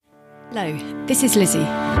Hello, this is Lizzie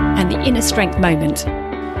and the Inner Strength Moment.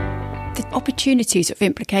 The opportunities of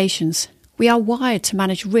implications. We are wired to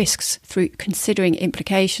manage risks through considering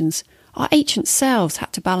implications. Our ancient selves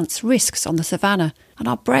had to balance risks on the savannah, and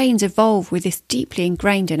our brains evolved with this deeply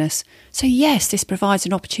ingrained in us. So yes, this provides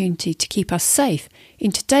an opportunity to keep us safe.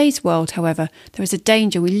 In today's world, however, there is a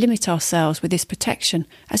danger we limit ourselves with this protection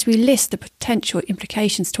as we list the potential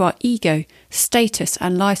implications to our ego, status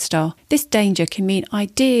and lifestyle. This danger can mean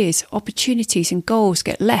ideas, opportunities and goals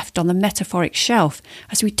get left on the metaphoric shelf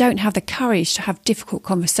as we don't have the courage to have difficult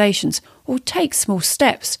conversations or take small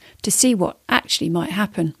steps to see what actually might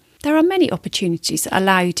happen. There are many opportunities that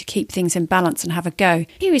allow you to keep things in balance and have a go.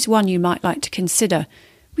 Here is one you might like to consider.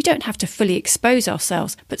 We don't have to fully expose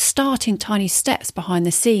ourselves, but start in tiny steps behind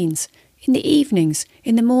the scenes. In the evenings,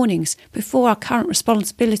 in the mornings, before our current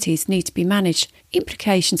responsibilities need to be managed.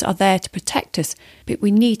 Implications are there to protect us, but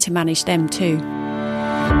we need to manage them too.